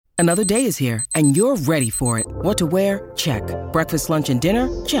Another day is here, and you're ready for it. What to wear? Check. Breakfast, lunch, and dinner?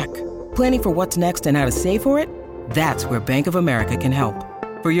 Check. Planning for what's next and how to save for it? That's where Bank of America can help.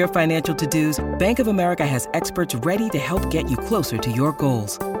 For your financial to-dos, Bank of America has experts ready to help get you closer to your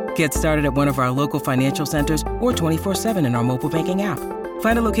goals. Get started at one of our local financial centers or 24/7 in our mobile banking app.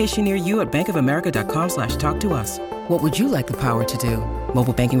 Find a location near you at bankofamerica.com/talktous. What would you like the power to do?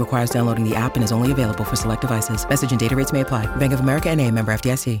 Mobile banking requires downloading the app and is only available for select devices. Message and data rates may apply. Bank of America N.A., member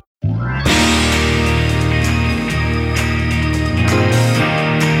FDIC.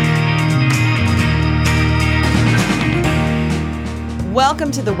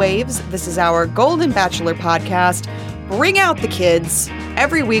 Welcome to The Waves. This is our Golden Bachelor podcast. Bring out the kids.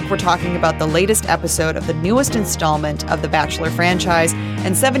 Every week we're talking about the latest episode of the newest installment of the Bachelor franchise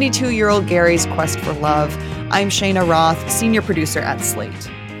and 72-year-old Gary's quest for love. I'm Shayna Roth, senior producer at Slate.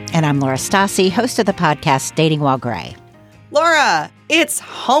 And I'm Laura Stassi, host of the podcast Dating While Gray. Laura, it's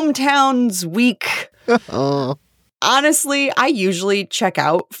hometowns week. Honestly, I usually check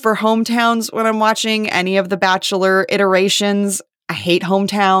out for hometowns when I'm watching any of the Bachelor iterations. I hate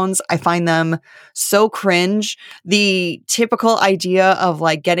hometowns. I find them so cringe. The typical idea of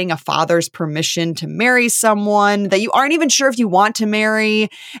like getting a father's permission to marry someone that you aren't even sure if you want to marry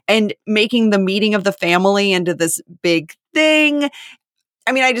and making the meeting of the family into this big thing.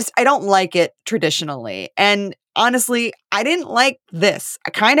 I mean, I don't like it traditionally. And honestly, I didn't like this.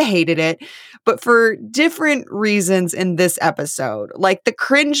 I kind of hated it, but for different reasons in this episode. Like the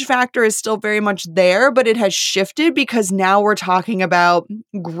cringe factor is still very much there, but it has shifted because now we're talking about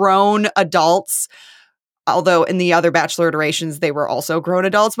grown adults. Although in the other Bachelor iterations, they were also grown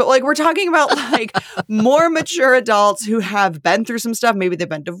adults. But like we're talking about like more mature adults who have been through some stuff. Maybe they've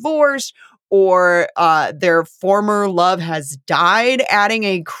been divorced or their former love has died, adding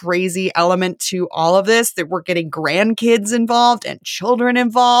a crazy element to all of this, that we're getting grandkids involved and children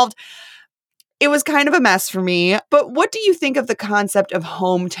involved. It was kind of a mess for me. But what do you think of the concept of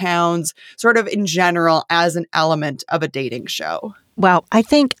hometowns sort of in general as an element of a dating show? Well, I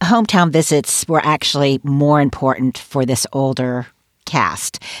think hometown visits were actually more important for this older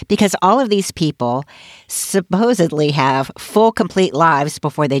cast because all of these people supposedly have full, complete lives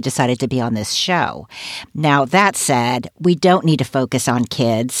before they decided to be on this show. Now, that said, we don't need to focus on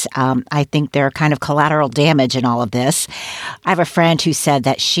kids. I think they're kind of collateral damage in all of this. I have a friend who said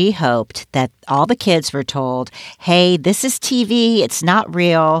that she hoped that all the kids were told, hey, this is TV, it's not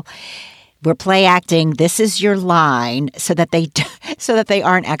real. We're play acting. This is your line, so that they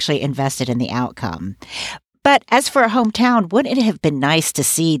aren't actually invested in the outcome. But as for a hometown, wouldn't it have been nice to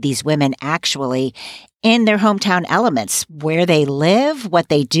see these women actually in their hometown elements, where they live, what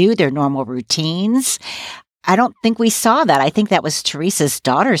they do, their normal routines? I don't think we saw that. I think that was Teresa's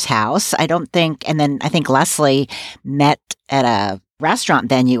daughter's house. And then I think Leslie met at a restaurant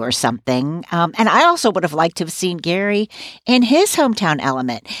venue or something. And I also would have liked to have seen Gary in his hometown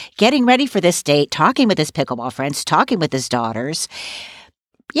element, getting ready for this date, talking with his pickleball friends, talking with his daughters.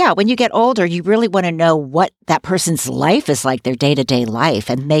 Yeah, when you get older, you really want to know what that person's life is like, their day-to-day life.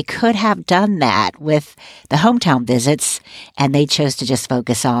 And they could have done that with the hometown visits, and they chose to just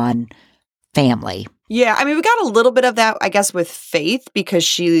focus on family. Yeah, I mean, we got a little bit of that, I guess, with Faith because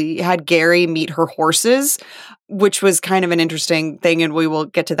she had Gary meet her horses, which was kind of an interesting thing, and we will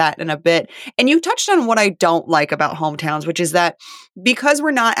get to that in a bit. And you touched on what I don't like about hometowns, which is that because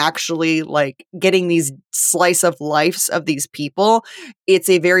we're not actually like getting these slice of lives of these people, it's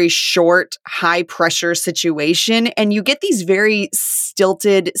a very short, high pressure situation, and you get these very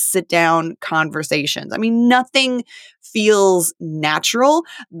stilted sit-down conversations. I mean, nothing feels natural.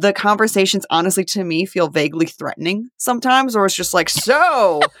 The conversations, honestly, to me, feel vaguely threatening sometimes, or it's just like,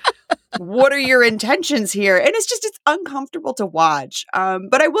 so what are your intentions here? And it's uncomfortable to watch.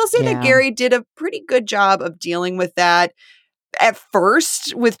 But I will say that Gary did a pretty good job of dealing with that at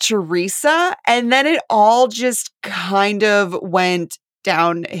first with Teresa, and then it all just kind of went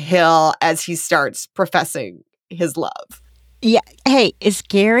downhill as he starts professing his love. Yeah. Hey, is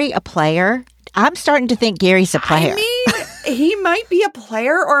Gary a player? I'm starting to think Gary's a player. I mean, he might be a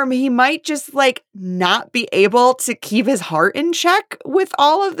player, or he might just like not be able to keep his heart in check with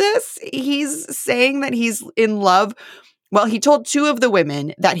all of this. He's saying that he's in love. Well, he told two of the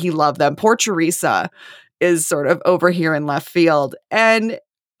women that he loved them. Poor Teresa is sort of over here in left field. And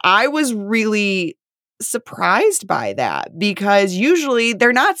I was really surprised by that because usually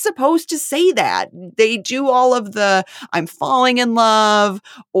they're not supposed to say that. They do all of the I'm falling in love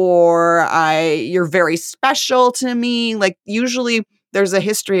or you're very special to me. Like usually there's a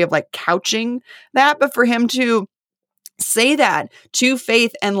history of like couching that, but for him to say that to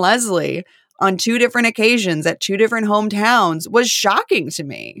Faith and Leslie on two different occasions at two different hometowns was shocking to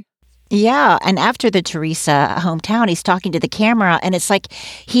me. Yeah, and after the Teresa hometown, he's talking to the camera, and it's like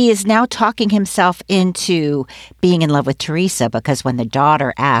he is now talking himself into being in love with Teresa, because when the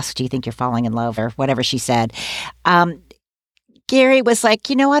daughter asked, "Do you think you're falling in love?" or whatever she said, Gary was like,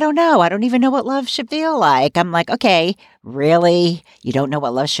 I don't know. I don't even know what love should feel like. I'm like, okay, really? You don't know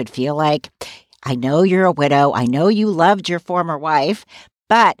what love should feel like? I know you're a widow. I know you loved your former wife,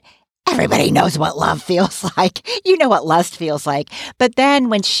 but everybody knows what love feels like. You know what lust feels like. But then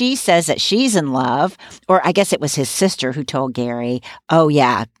when she says that she's in love, or I guess it was his sister who told Gary, "Oh,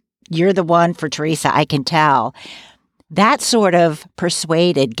 yeah, you're the one for Teresa, I can tell." That sort of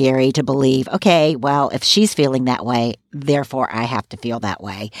persuaded Gary to believe, okay, well, if she's feeling that way, therefore I have to feel that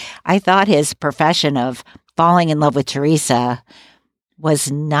way. I thought his profession of falling in love with Teresa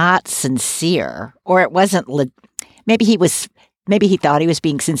was not sincere, or it wasn't. Maybe he thought he was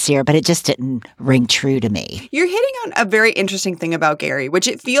being sincere, but it just didn't ring true to me. You're hitting on a very interesting thing about Gary, which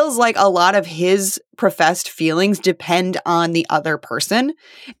it feels like a lot of his professed feelings depend on the other person,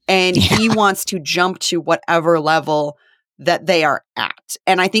 and he wants to jump to whatever level that they are at.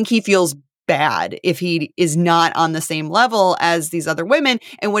 And I think he feels bad if he is not on the same level as these other women.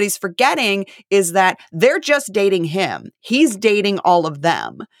 And what he's forgetting is that they're just dating him. He's dating all of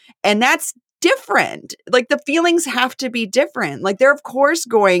them. And that's different. Like, the feelings have to be different. Like, they're of course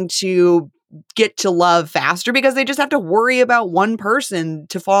going to get to love faster because they just have to worry about one person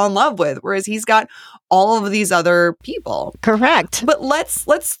to fall in love with, whereas he's got all of these other people. Correct. But let's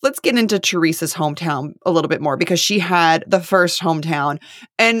get into Teresa's hometown a little bit more, because she had the first hometown,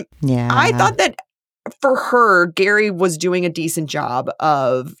 and I thought that for her, Gary was doing a decent job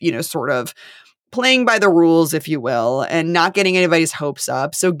of, sort of playing by the rules, if you will, and not getting anybody's hopes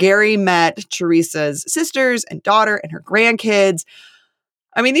up. So Gary met Teresa's sisters and daughter and her grandkids.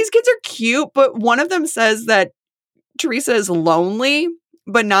 I mean, these kids are cute, but one of them says that Teresa is lonely,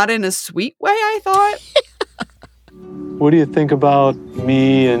 but not in a sweet way, I thought. What do you think about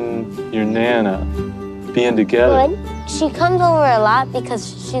me and your Nana being together? Good. She comes over a lot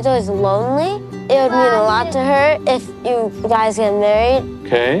because she's always lonely. It would mean a lot to her if you guys get married.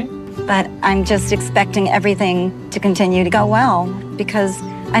 Okay. But I'm just expecting everything to continue to go well, because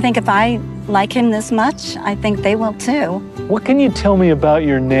I think if I like him this much, I think they will too. What can you tell me about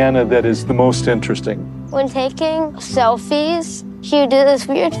your Nana that is the most interesting? When taking selfies, she would do this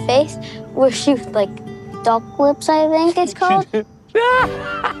weird face where she would, like, duck lips, I think it's called.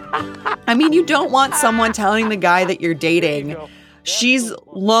 I mean, you don't want someone telling the guy that you're dating she's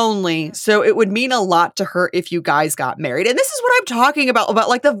lonely, so it would mean a lot to her if you guys got married. And this is what I'm talking about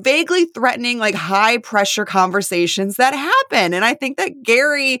like the vaguely threatening, like high pressure conversations that happen. And I think that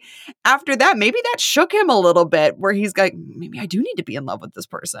Gary, after that, maybe that shook him a little bit, where he's like, maybe I do need to be in love with this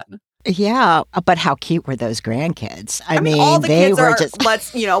person. Yeah, but how cute were those grandkids? I mean, all the they kids were are, just...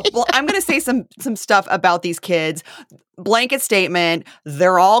 I'm going to say some stuff about these kids. Blanket statement,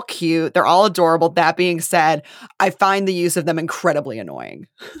 they're all cute. They're all adorable. That being said, I find the use of them incredibly annoying.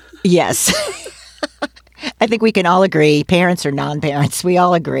 Yes. I think we can all agree, parents or non-parents, we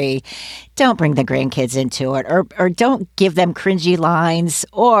all agree, don't bring the grandkids into it, or don't give them cringy lines,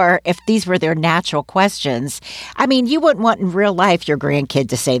 or if these were their natural questions. I mean, you wouldn't want in real life your grandkid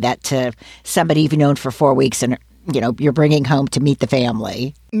to say that to somebody you've known for 4 weeks and you're bringing home to meet the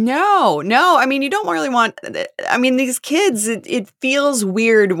family. No. I mean, you don't really want, I mean, these kids, it feels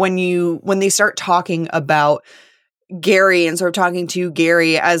weird when they start talking about Gary and sort of talking to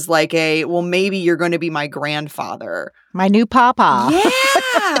Gary as like well, maybe you're going to be my grandfather. My new papa.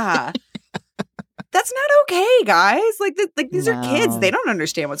 Yeah. That's not okay, guys. Like these are kids. They don't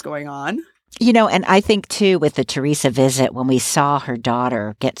understand what's going on. And I think too, with the Teresa visit, when we saw her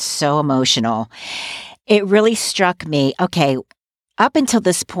daughter get so emotional, it really struck me, okay, up until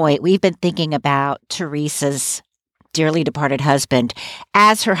this point, we've been thinking about Teresa's dearly departed husband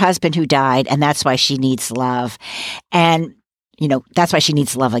as her husband who died, and that's why she needs love. And, that's why she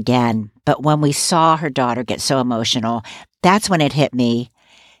needs love again. But when we saw her daughter get so emotional, that's when it hit me.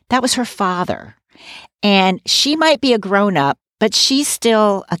 That was her father. And she might be a grown-up, but she's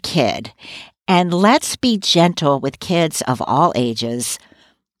still a kid. And let's be gentle with kids of all ages.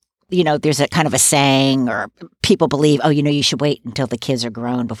 There's a kind of a saying, or people believe, you should wait until the kids are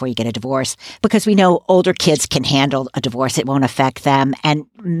grown before you get a divorce, because we know older kids can handle a divorce. It won't affect them. And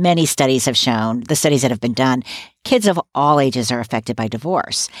many studies have shown, the studies that have been done, kids of all ages are affected by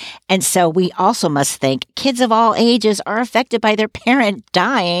divorce. And so we also must think kids of all ages are affected by their parent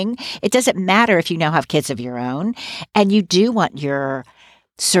dying. It doesn't matter if you now have kids of your own, and you do want your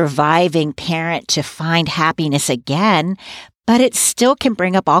surviving parent to find happiness again, but it still can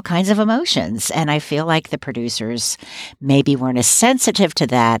bring up all kinds of emotions. And I feel like the producers maybe weren't as sensitive to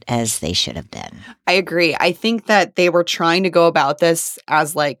that as they should have been. I agree. I think that they were trying to go about this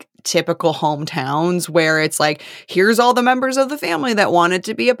as like typical hometowns where it's like, here's all the members of the family that wanted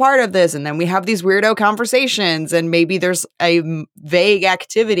to be a part of this. And then we have these weirdo conversations and maybe there's a vague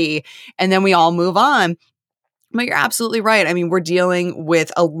activity and then we all move on. But you're absolutely right. I mean, we're dealing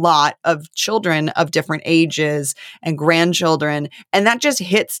with a lot of children of different ages and grandchildren, and that just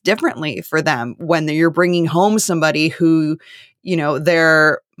hits differently for them when you're bringing home somebody who, you know,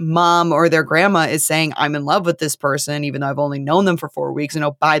 their mom or their grandma is saying, I'm in love with this person, even though I've only known them for 4 weeks. And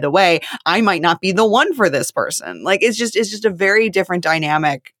oh, by the way, I might not be the one for this person. Like, it's just a very different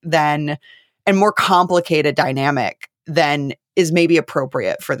dynamic than, and more complicated dynamic than is maybe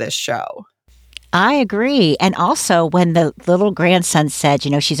appropriate for this show. I agree. And also when the little grandson said,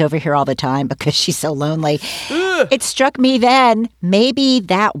 you know, she's over here all the time because she's so lonely, it struck me then, maybe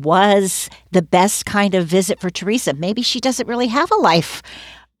that was the best kind of visit for Teresa. Maybe she doesn't really have a life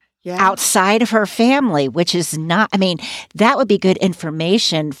outside of her family, which is not, I mean, that would be good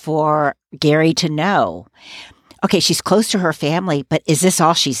information for Gary to know. Okay, she's close to her family, but is this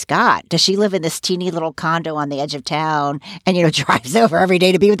all she's got? Does she live in this teeny little condo on the edge of town and, you know, drives over every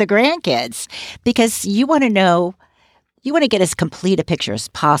day to be with the grandkids? Because you want to know, you want to get as complete a picture as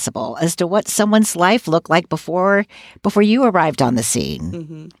possible as to what someone's life looked like before you arrived on the scene.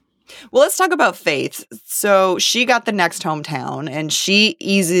 Mm-hmm. Well, let's talk about Faith. So she got the next hometown and she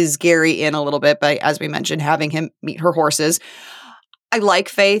eases Gary in a little bit by, as we mentioned, having him meet her horses. I like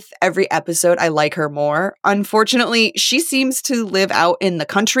Faith. Every episode, I like her more. Unfortunately, she seems to live out in the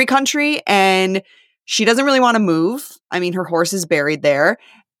country, and she doesn't really want to move. I mean, her horse is buried there.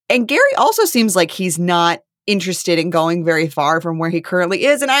 And Gary also seems like he's not interested in going very far from where he currently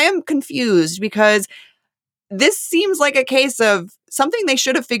is. And I am confused because this seems like a case of something they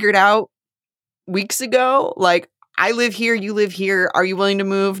should have figured out weeks ago. Like, I live here, you live here. Are you willing to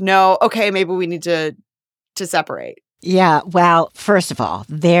move? No. Okay, maybe we need to separate. Yeah, well, first of all,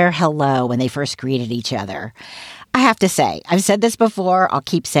 their hello when they first greeted each other. I have to say, I've said this before, I'll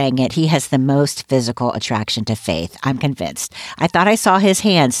keep saying it, he has the most physical attraction to Faith. I'm convinced. I thought I saw his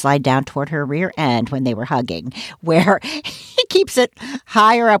hand slide down toward her rear end when they were hugging, where he keeps it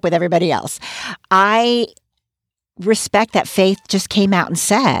higher up with everybody else. I respect that Faith just came out and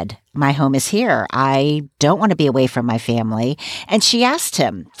said, my home is here. I don't want to be away from my family. And she asked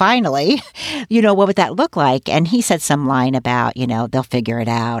him, finally, you know, what would that look like? And he said some line about, you know, they'll figure it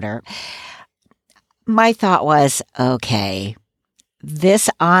out. Or my thought was, okay, this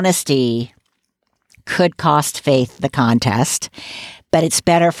honesty could cost Faith the contest, but it's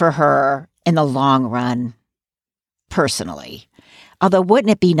better for her in the long run, personally. Although,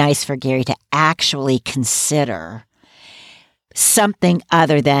 wouldn't it be nice for Gary to actually consider something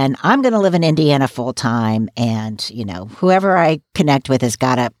other than, I'm going to live in Indiana full time and, you know, whoever I connect with has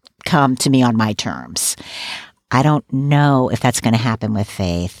got to come to me on my terms. I don't know if that's going to happen with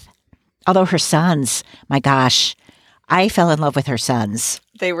Faith. Although her sons, my gosh, I fell in love with her sons.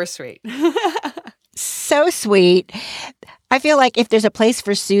 They were sweet. So sweet. I feel like if there's a place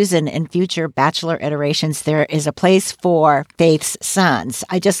for Susan in future Bachelor iterations, there is a place for Faith's sons.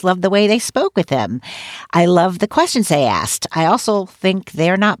 I just love the way they spoke with him. I love the questions they asked. I also think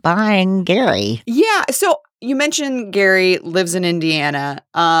they're not buying Gary. Yeah. So you mentioned Gary lives in Indiana,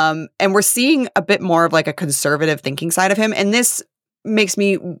 and we're seeing a bit more of like a conservative thinking side of him. And this makes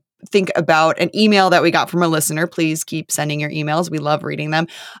me think about an email that we got from a listener. Please keep sending your emails. We love reading them.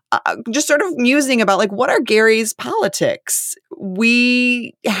 Just sort of musing about like, what are Gary's politics?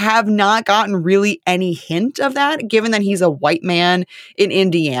 We have not gotten really any hint of that, given that he's a white man in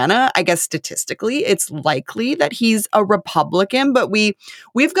Indiana. I guess statistically, it's likely that he's a Republican, but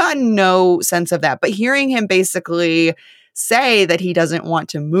we've gotten no sense of that. But hearing him basically say that he doesn't want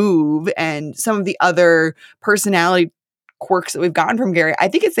to move and some of the other personality quirks that we've gotten from Gary, I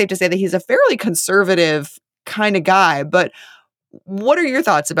think it's safe to say that he's a fairly conservative kind of guy. But what are your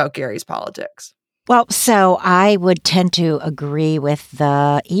thoughts about Gary's politics? Well, so I would tend to agree with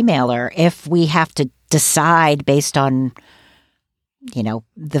the emailer. If we have to decide based on, you know,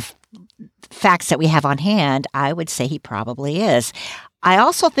 the facts that we have on hand, I would say he probably is. I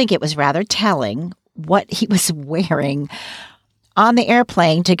also think it was rather telling what he was wearing on the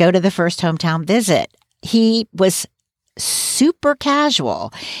airplane to go to the first hometown visit. He was super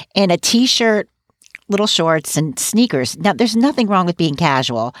casual in a t-shirt, little shorts, and sneakers. Now, there's nothing wrong with being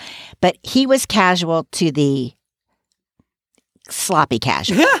casual, but he was casual to the sloppy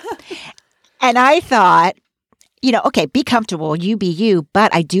casual. And I thought, you know, okay, be comfortable, you be you,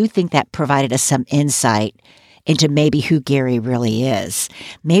 but I do think that provided us some insight into maybe who Gary really is.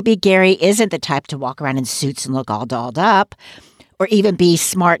 Maybe Gary isn't the type to walk around in suits and look all dolled up or even be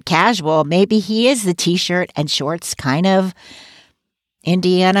smart casual. Maybe he is the t-shirt and shorts kind of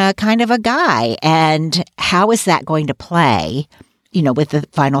Indiana kind of a guy. And how is that going to play, with the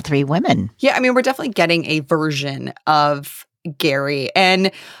final three women? Yeah, I mean, we're definitely getting a version of Gary.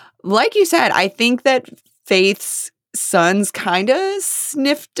 And like you said, I think that Faith's sons kind of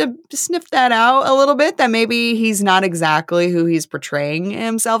sniffed that out a little bit, that maybe he's not exactly who he's portraying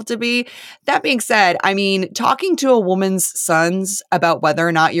himself to be. That being said, I mean, talking to a woman's sons about whether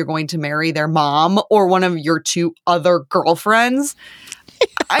or not you're going to marry their mom or one of your two other girlfriends,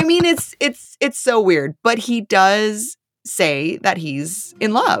 I mean, it's so weird. But he does say that he's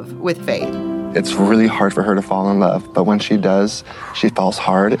in love with Faith. It's really hard for her to fall in love, but when she does, she falls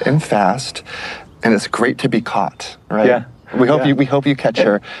hard and fast. And it's great to be caught, right? Yeah. We hope you catch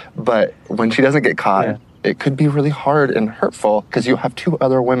her, but when she doesn't get caught, it could be really hard and hurtful because you have two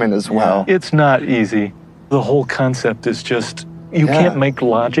other women as well. It's not easy. The whole concept is just, you can't make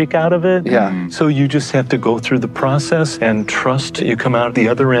logic out of it. Yeah. So you just have to go through the process and trust you come out the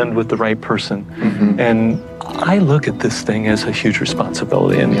other end with the right person. Mm-hmm. And I look at this thing as a huge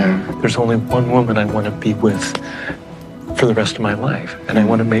responsibility. And there's only one woman I want to be with for the rest of my life. And I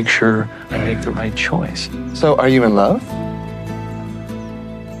want to make sure I make the right choice. So are you in love?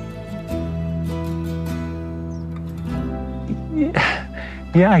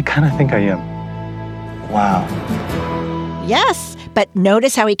 Yeah, I kind of think I am. Wow. Yes, but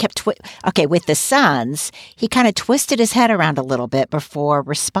notice how he kept, with the sons, he kind of twisted his head around a little bit before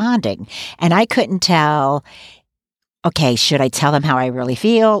responding. And I couldn't tell, okay, should I tell them how I really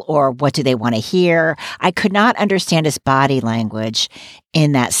feel or what do they want to hear? I could not understand his body language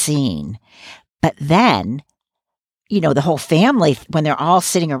in that scene. But then, the whole family, when they're all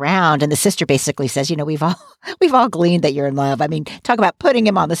sitting around and the sister basically says, we've all gleaned that you're in love. I mean, talk about putting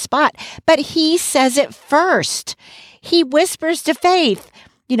him on the spot. But he says it first. He whispers to Faith,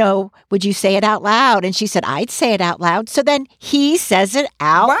 would you say it out loud? And she said, I'd say it out loud. So then he says it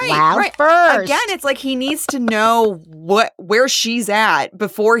out loud first. Again, it's like he needs to know where she's at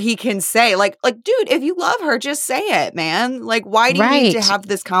before he can say, like, dude, if you love her, just say it, man. Like, why do you need to have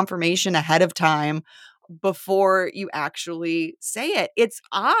this confirmation ahead of time before you actually say it? It's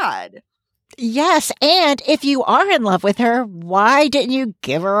odd. Yes, and if you are in love with her, why didn't you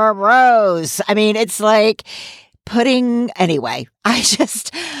give her a rose? I mean, it's like anyway,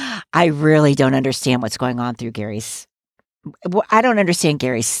 I really don't understand what's going on through I don't understand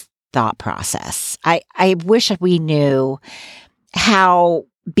Gary's thought process. I wish we knew how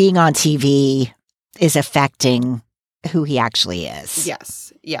being on TV is affecting who he actually is.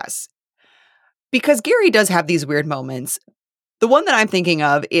 Yes. Because Gary does have these weird moments. The one that I'm thinking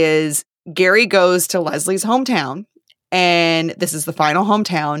of is Gary goes to Leslie's hometown, and this is the final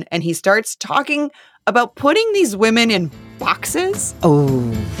hometown, and he starts talking about putting these women in boxes.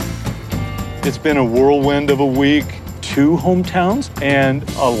 Oh. It's been a whirlwind of a week, 2 hometowns, and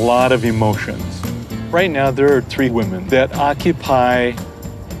a lot of emotions. Right now, there are 3 women that occupy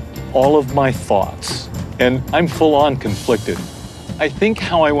all of my thoughts, and I'm full-on conflicted. I think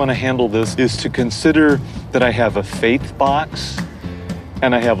how I want to handle this is to consider that I have a Faith box,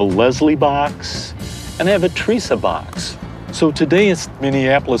 and I have a Leslie box, and I have a Teresa box. So today it's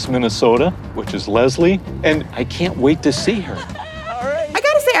Minneapolis, Minnesota, which is Leslie, and I can't wait to see her. I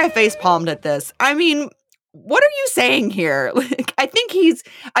gotta say, I face-palmed at this. I mean, what are you saying here? Like, I think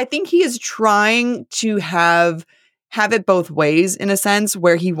he is trying to have it both ways, in a sense,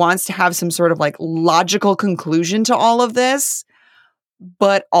 where he wants to have some sort of like logical conclusion to all of this,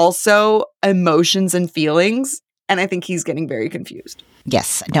 but also emotions and feelings. And I think he's getting very confused.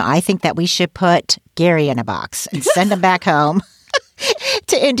 Yes. No, I think that we should put Gary in a box and send him back home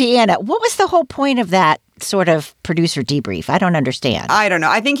to Indiana. What was the whole point of that sort of producer debrief? I don't understand. I don't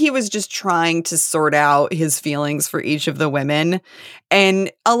know. I think he was just trying to sort out his feelings for each of the women. And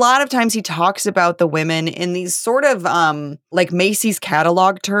a lot of times he talks about the women in these sort of like Macy's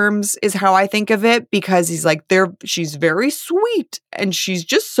catalog terms is how I think of it, because he's like, she's very sweet and she's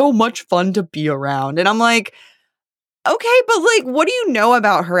just so much fun to be around. And I'm like, okay, but like, what do you know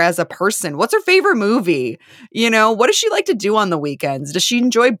about her as a person? What's her favorite movie? What does she like to do on the weekends? Does she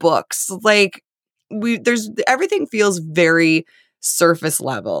enjoy books? Like, everything feels very surface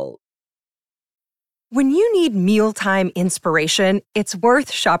level. When you need mealtime inspiration, it's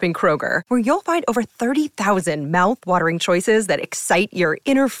worth shopping Kroger, where you'll find over 30,000 mouth-watering choices that excite your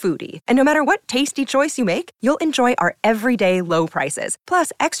inner foodie. And no matter what tasty choice you make, you'll enjoy our everyday low prices,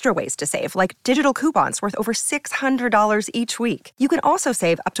 plus extra ways to save, like digital coupons worth over $600 each week. You can also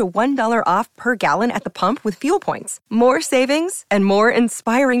save up to $1 off per gallon at the pump with fuel points. More savings and more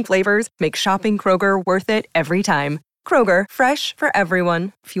inspiring flavors make shopping Kroger worth it every time. Kroger, fresh for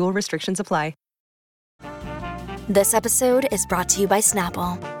everyone. Fuel restrictions apply. This episode is brought to you by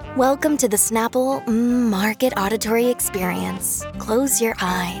Snapple. Welcome to the Snapple Market Auditory Experience. Close your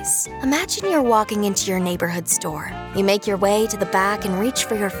eyes. Imagine you're walking into your neighborhood store. You make your way to the back and reach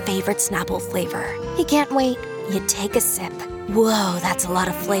for your favorite Snapple flavor. You can't wait. You take a sip. Whoa, that's a lot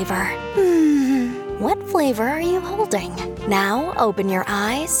of flavor. What flavor are you holding? Now open your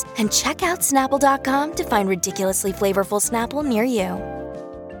eyes and check out Snapple.com to find ridiculously flavorful Snapple near you.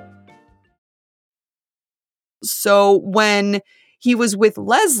 So when he was with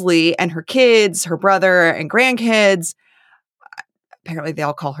Leslie and her kids, her brother and grandkids, apparently they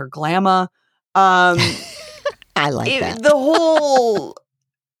all call her Glamma. I like that. The whole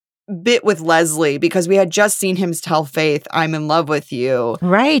bit with Leslie, because we had just seen him tell Faith, I'm in love with you.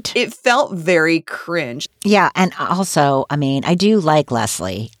 Right. It felt very cringe. Yeah. And also, I mean, I do like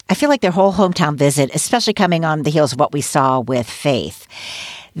Leslie. I feel like their whole hometown visit, especially coming on the heels of what we saw with Faith,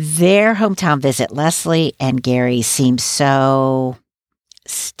 their hometown visit, Leslie and Gary, seemed so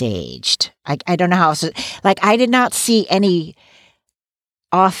staged. I don't know how else. Like, I did not see any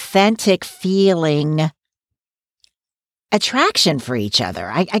authentic feeling attraction for each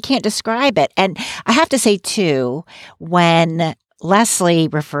other. I can't describe it. And I have to say, too, when Leslie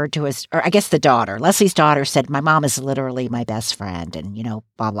referred to his, or I guess the daughter, Leslie's daughter said, my mom is literally my best friend, and, you know,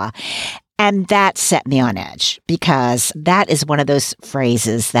 blah, blah. And that set me on edge, because that is one of those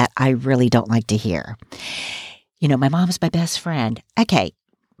phrases that I really don't like to hear. You know, my mom's my best friend. Okay,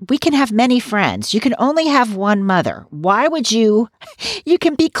 we can have many friends. You can only have one mother. Why would you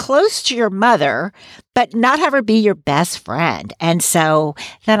can be close to your mother, but not have her be your best friend? And so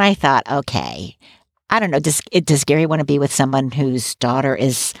then I thought, okay, I don't know, does Gary want to be with someone whose daughter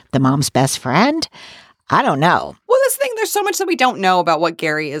is the mom's best friend? I don't know. Well, this thing, there's so much that we don't know about what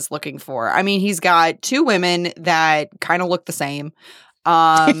Gary is looking for. I mean, he's got two women that kind of look the same.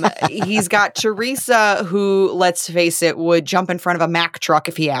 He's got Teresa, who, let's face it, would jump in front of a Mack truck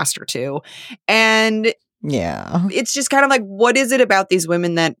if he asked her to. And yeah, it's just kind of like, what is it about these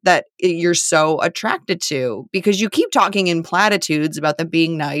women that you're so attracted to? Because you keep talking in platitudes about them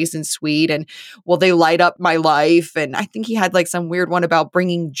being nice and sweet and, well, they light up my life. And I think he had like some weird one about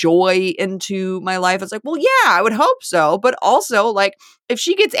bringing joy into my life. It's like, well, yeah, I would hope so. But also, like, if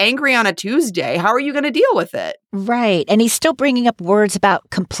she gets angry on a Tuesday, how are you going to deal with it? Right. And he's still bringing up words about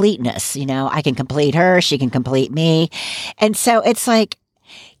completeness. You know, I can complete her, she can complete me. And so it's like,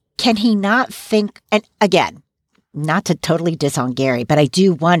 can he not think, and again, not to totally diss on Gary, but I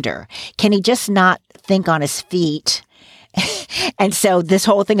do wonder, can he just not think on his feet? And so this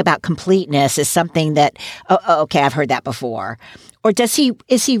whole thing about completeness is something that, okay, I've heard that before. Or is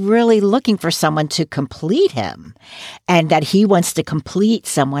he really looking for someone to complete him, and that he wants to complete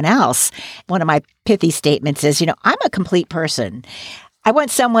someone else? One of my pithy statements is, you know, I'm a complete person. I want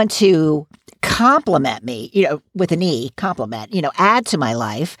someone to compliment me, you know, with an E, compliment, you know, add to my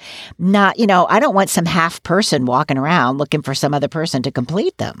life. Not, you know, I don't want some half person walking around looking for some other person to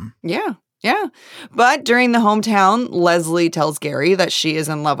complete them. Yeah. Yeah. But during the hometown, Leslie tells Gary that she is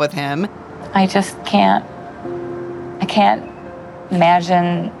in love with him. I can't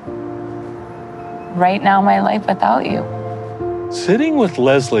imagine right now my life without you. Sitting with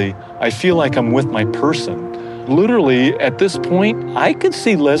Leslie, I feel like I'm with my person. Literally, at this point, I could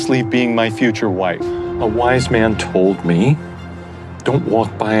see Leslie being my future wife. A wise man told me, don't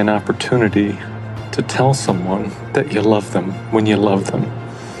walk by an opportunity to tell someone that you love them when you love them.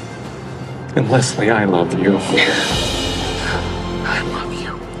 And Leslie, I love you. I love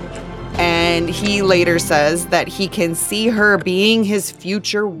you. And he later says that he can see her being his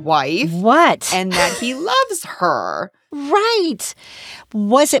future wife. What? And that he loves her. Right.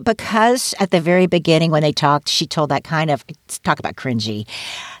 Was it because at the very beginning when they talked, she told that kind of, talk about cringy,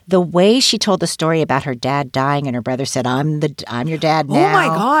 the way she told the story about her dad dying and her brother said, I'm your dad now. Oh my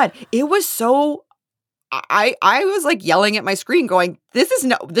God. It was so, I was like yelling at my screen going, this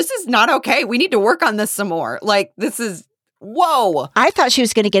is not okay. We need to work on this some more. Like, this is, whoa. I thought she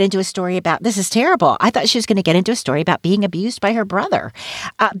was going to get into a story about, this is terrible. I thought she was going to get into a story about being abused by her brother.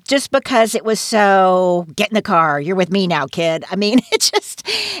 Just because it was so, get in the car, you're with me now, kid. I mean,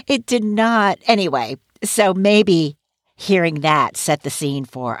 it did not. Anyway, so maybe hearing that set the scene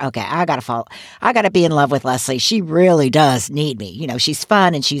for, okay, I gotta be in love with Leslie. She really does need me. You know, she's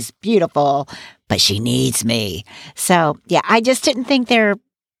fun and she's beautiful, but she needs me. So yeah, I just didn't think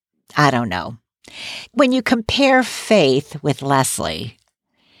I don't know. When you compare Faith with Leslie,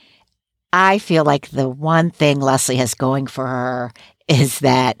 I feel like the one thing Leslie has going for her is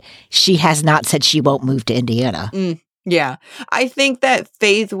that she has not said she won't move to Indiana. Yeah. I think that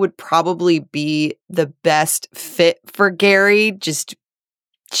Faith would probably be the best fit for Gary.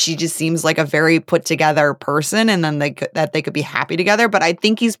 She just seems like a very put together person, and then they could be happy together. But I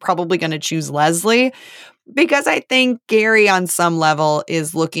think he's probably going to choose Leslie because I think Gary on some level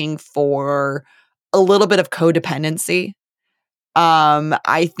is looking for a little bit of codependency.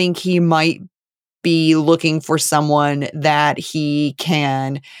 I think he might be looking for someone that he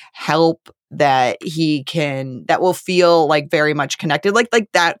can help, that will feel like very much connected, like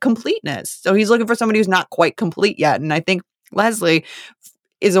that completeness. So he's looking for somebody who's not quite complete yet. And I think Leslie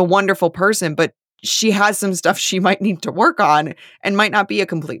is a wonderful person, but she has some stuff she might need to work on and might not be a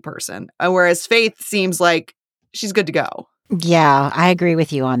complete person. Whereas Faith seems like she's good to go. Yeah, I agree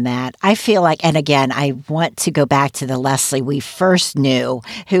with you on that. I feel like, and again, I want to go back to the Leslie we first knew,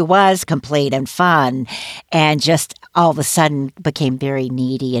 who was complete and fun, and just all of a sudden became very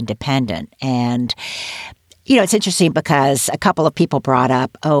needy and dependent. And, you know, it's interesting because a couple of people brought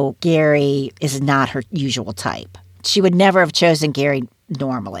up, oh, Gary is not her usual type. She would never have chosen Gary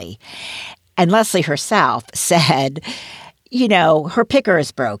normally. And Leslie herself said, you know, her picker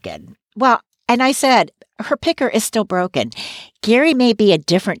is broken. Well, and I said, her picker is still broken. Gary may be a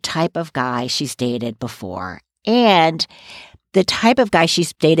different type of guy she's dated before. And the type of guy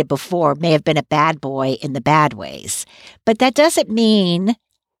she's dated before may have been a bad boy in the bad ways. But that doesn't mean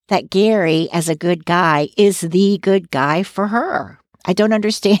that Gary, as a good guy, is the good guy for her. I don't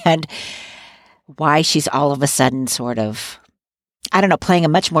understand why she's all of a sudden sort of, I don't know, playing a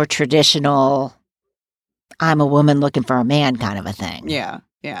much more traditional, I'm a woman looking for a man kind of a thing. Yeah,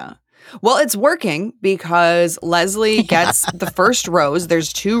 yeah. Well, it's working because Leslie gets the first rose.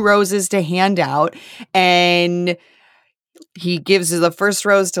 There's 2 roses to hand out, and he gives the first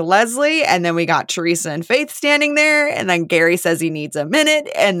rose to Leslie, and then we got Teresa and Faith standing there, and then Gary says he needs a minute,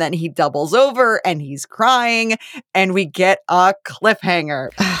 and then he doubles over, and he's crying, and we get a cliffhanger.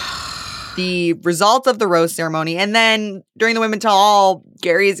 The result of the rose ceremony, and then during the Women Tell All,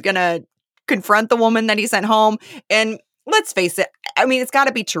 Gary's gonna confront the woman that he sent home, and let's face it, I mean, it's got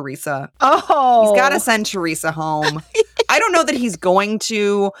to be Teresa. Oh. He's got to send Teresa home. I don't know that he's going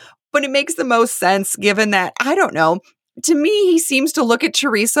to, but it makes the most sense given that, I don't know, to me, he seems to look at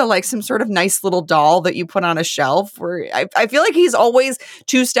Teresa like some sort of nice little doll that you put on a shelf, where I feel like he's always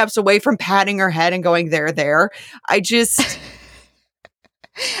 2 steps away from patting her head and going, there. I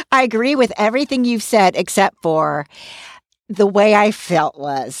agree with everything you've said, except for the way I felt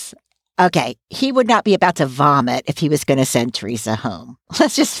was, okay, he would not be about to vomit if he was going to send Teresa home.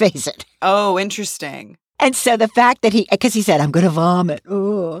 Let's just face it. Oh, interesting. And so the fact that because he said, I'm going to vomit.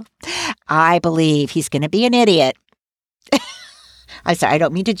 Ooh. I believe he's going to be an idiot. I'm sorry, I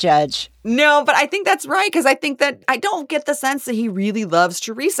don't mean to judge. No, but I think that's right, because I think that I don't get the sense that he really loves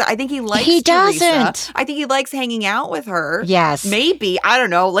Teresa. I think he likes He Teresa. doesn't. I think he likes hanging out with her. Yes. Maybe. I don't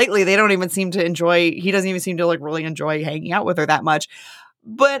know. Lately, he doesn't even seem to like really enjoy hanging out with her that much.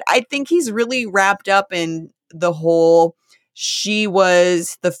 But I think he's really wrapped up in the whole, she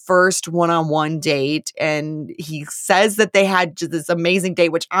was the first one-on-one date, and he says that they had just this amazing date,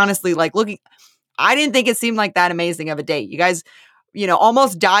 which honestly, like looking, I didn't think it seemed like that amazing of a date. You guys, you know,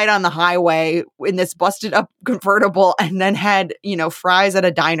 almost died on the highway in this busted up convertible, and then had, you know, fries at a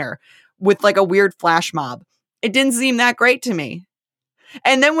diner with like a weird flash mob. It didn't seem that great to me.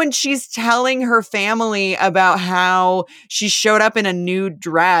 And then when she's telling her family about how she showed up in a nude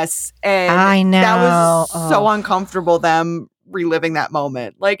dress, and I know. That was so uncomfortable, them reliving that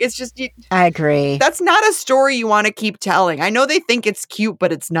moment. Like, it's just, I agree. That's not a story you want to keep telling. I know they think it's cute,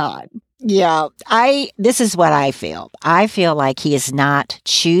 but it's not. Yeah, this is what I feel. I feel like he is not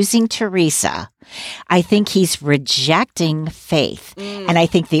choosing Teresa. I think he's rejecting Faith. And I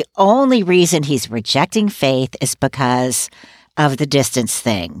think the only reason he's rejecting Faith is because of the distance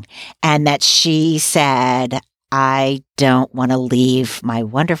thing. And that she said, I don't want to leave my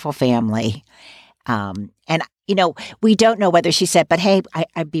wonderful family. And, you know, we don't know whether she said, but hey,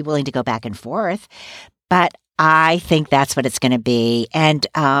 I'd be willing to go back and forth. But I think that's what it's going to be. And,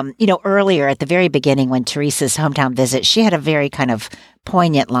 you know, earlier at the very beginning when Teresa's hometown visit, she had a very kind of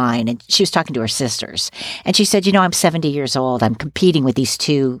poignant line, and she was talking to her sisters. And she said, you know, I'm 70 years old. I'm competing with these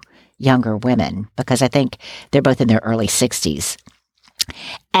 2 younger women because I think they're both in their early 60s.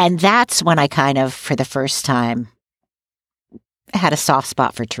 And that's when I kind of, for the first time, had a soft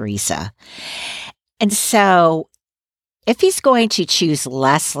spot for Teresa. And so if he's going to choose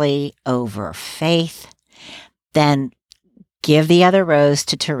Leslie over Faith, then give the other rose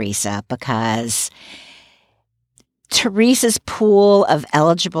to Teresa, because Teresa's pool of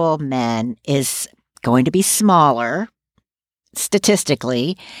eligible men is going to be smaller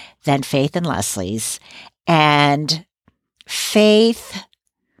statistically than Faith and Leslie's. And Faith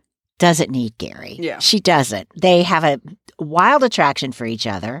doesn't need Gary. Yeah. She doesn't. They have a wild attraction for each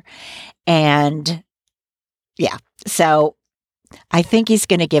other. And yeah, so I think he's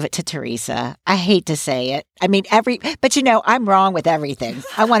going to give it to Teresa. I hate to say it. I mean, but I'm wrong with everything.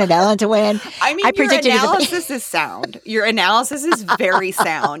 I wanted Ellen to win. I mean, your analysis is sound. Your analysis is very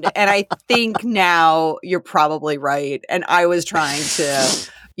sound. And I think now you're probably right. And I was trying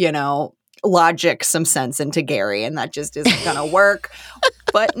to, logic some sense into Gary, and that just isn't going to work.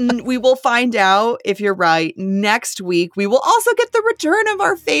 But we will find out if you're right next week. We will also get the return of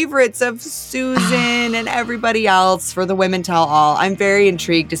our favorites of Susan and everybody else for the Women Tell All. I'm very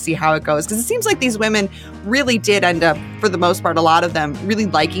intrigued to see how it goes, because it seems like these women really did end up, for the most part, a lot of them really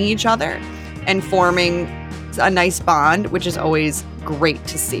liking each other and forming a nice bond, which is always great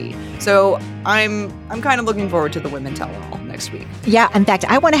to see. So I'm kind of looking forward to the Women Tell All next week. Yeah, in fact,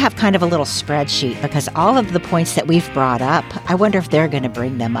 I want to have kind of a little spreadsheet, because all of the points that we've brought up, I wonder if they're going to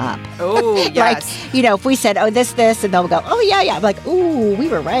bring them up. Oh, yes. If we said, this, and they'll go, oh, yeah. I'm like, ooh, we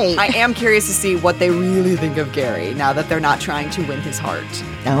were right. I am curious to see what they really think of Gary now that they're not trying to win his heart.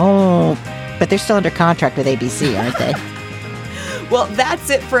 Oh, but they're still under contract with ABC, aren't they? Well, that's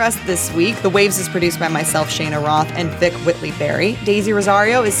it for us this week. The Waves is produced by myself, Shayna Roth, and Vic Whitley-Berry. Daisy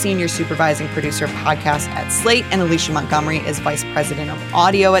Rosario is Senior Supervising Producer of Podcasts at Slate, and Alicia Montgomery is Vice President of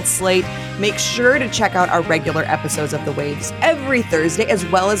Audio at Slate. Make sure to check out our regular episodes of The Waves every Thursday, as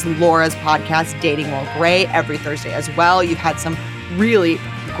well as Laura's podcast, Dating While Gray, every Thursday as well. You've had some really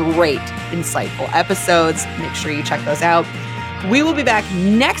great, insightful episodes. Make sure you check those out. We will be back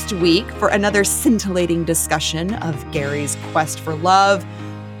next week for another scintillating discussion of Gary's quest for love.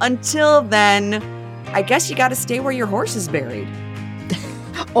 Until then, I guess you got to stay where your horse is buried.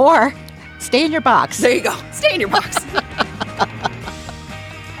 Or stay in your box. There you go. Stay in your box.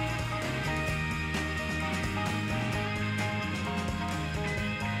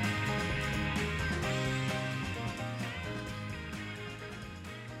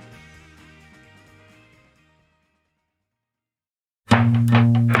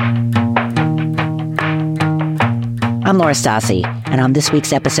 I'm Laura Stassi, and on this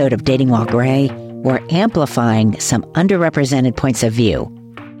week's episode of Dating While Gray, we're amplifying some underrepresented points of view.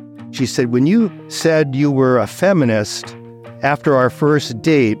 She said, when you said you were a feminist after our first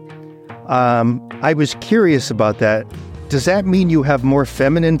date, I was curious about that. Does that mean you have more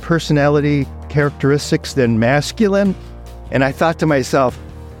feminine personality characteristics than masculine? And I thought to myself,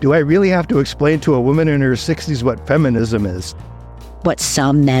 do I really have to explain to a woman in her 60s what feminism is? What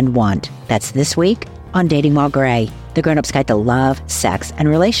some men want. That's this week on Dating While Gray, the grown-up's guide to love, sex, and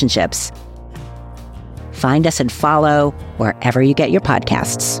relationships. Find us and follow wherever you get your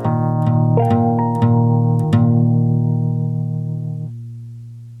podcasts.